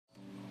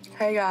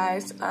Hey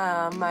guys,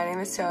 my name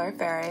is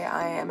Ferry.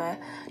 I am a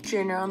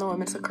junior on the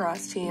women's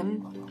lacrosse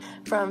team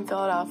from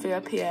Philadelphia,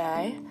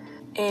 PA,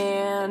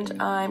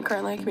 and I'm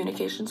currently a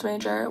communications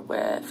major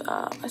with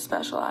a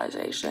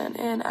specialization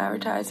in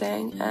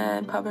advertising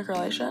and public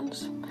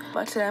relations.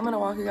 But today I'm going to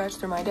walk you guys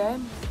through my day,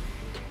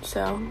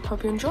 so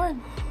hope you enjoy.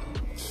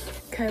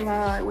 Okay,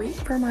 while I wait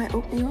for my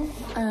oatmeal,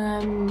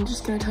 I'm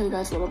just going to tell you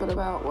guys a little bit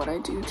about what I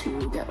do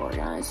to get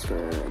organized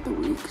for the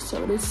week.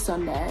 So it is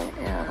Sunday,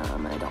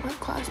 and I don't have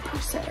class per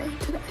se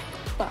today,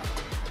 but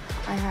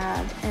I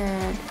have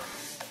an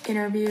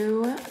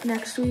interview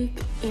next week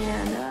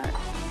and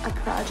a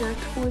project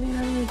for the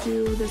interview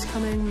due this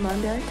coming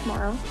Monday,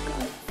 tomorrow.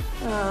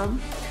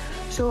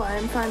 So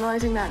I'm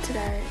finalizing that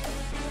today.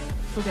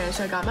 Okay,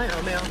 so I got my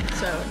oatmeal.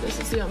 So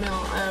this is the oatmeal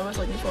I was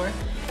looking for.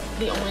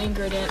 The only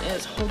ingredient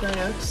is whole grain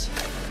oats.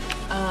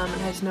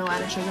 It has no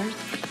added sugar.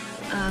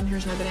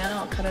 Here's my banana,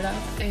 I'll cut it up.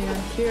 And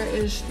here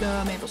is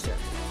the maple syrup.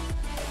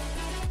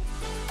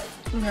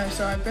 Okay,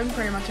 so I've been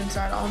pretty much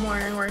inside all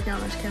morning working on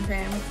this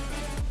campaign.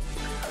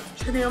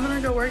 So I think I'm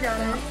gonna go work out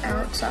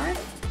outside.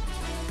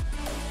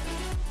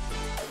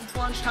 It's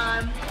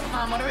lunchtime.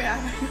 What are we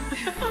having?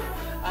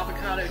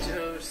 Avocado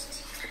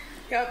toast.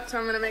 Yep, so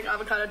I'm gonna make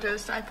avocado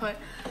toast. I put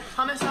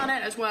hummus on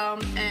it as well,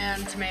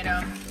 and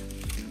tomato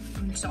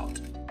and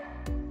salt.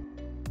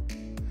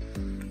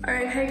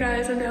 Alright, hey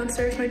guys, I'm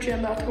downstairs in my gym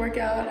about to work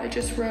out. I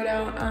just wrote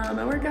out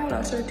my workout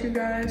outside too,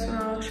 guys, and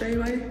I'll show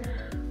you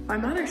my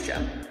mother's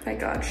gym. Thank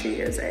God she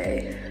is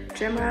a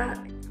gym rat.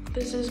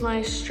 This is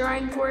my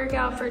strength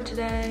workout for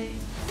today.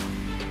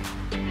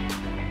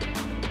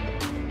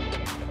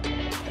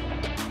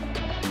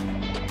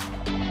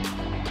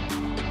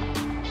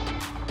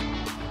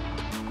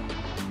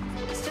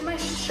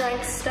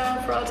 Strength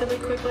stuff relatively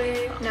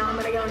quickly. Now I'm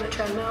gonna get on the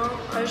treadmill.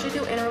 I usually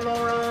do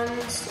interval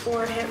runs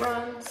or hit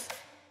runs.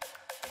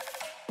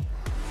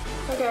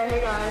 Okay,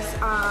 hey guys,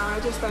 I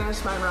just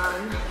finished my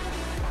run.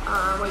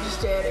 We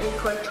just did a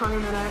quick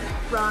 20-minute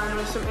run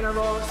with some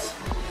intervals.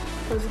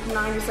 It was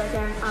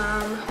 90-second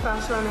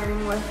fast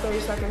running with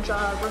 30-second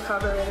jog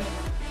recovery.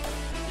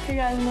 Okay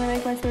guys, I'm gonna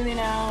make my smoothie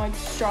now. It's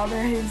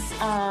strawberries,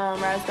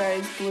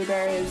 raspberries,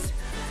 blueberries,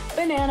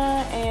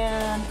 banana,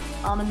 and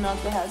almond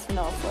milk that has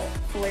vanilla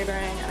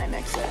flavoring, and I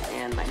mix it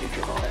in my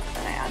NutriBullet,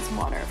 and I add some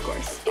water, of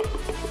course.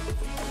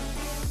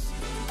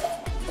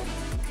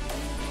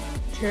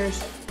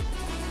 Cheers.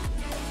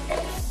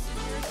 Here's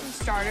some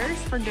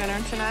starters for dinner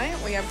tonight.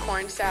 We have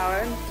corn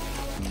salad.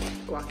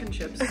 Guac and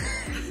chips.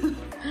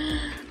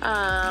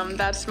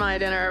 That's my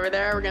dinner over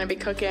there. We're gonna be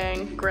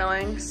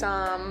grilling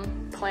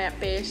some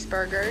plant-based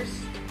burgers.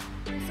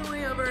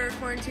 Recently, over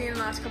quarantine in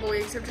the last couple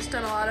weeks, I've just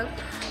done a lot of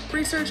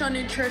research on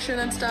nutrition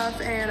and stuff,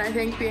 and I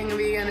think being a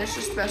vegan is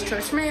just the best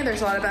choice for me.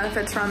 There's a lot of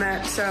benefits from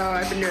it, so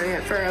I've been doing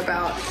it for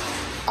about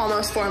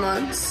almost 4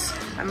 months.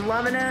 I'm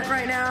loving it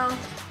right now.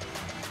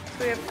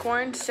 So we have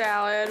corn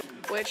salad,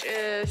 which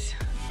is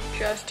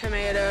just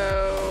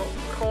tomato,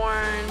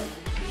 corn,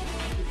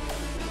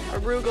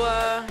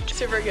 arugula,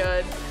 super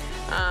good.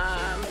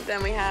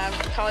 Then we have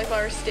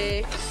cauliflower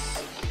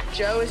steaks.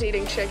 Joe is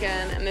eating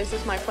chicken, and this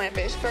is my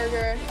plant-based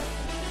burger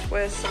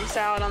with some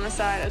salad on the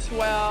side as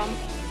well.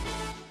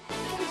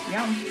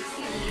 Yum.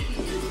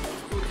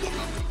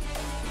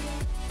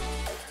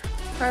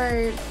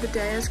 Alright, the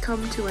day has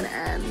come to an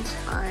end.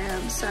 I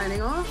am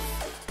signing off.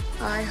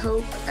 I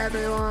hope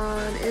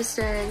everyone is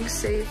staying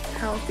safe,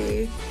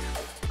 healthy,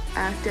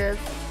 active,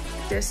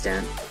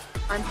 distant.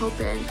 I'm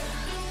hoping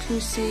to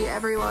see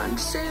everyone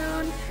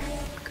soon.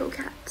 Go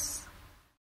Cats.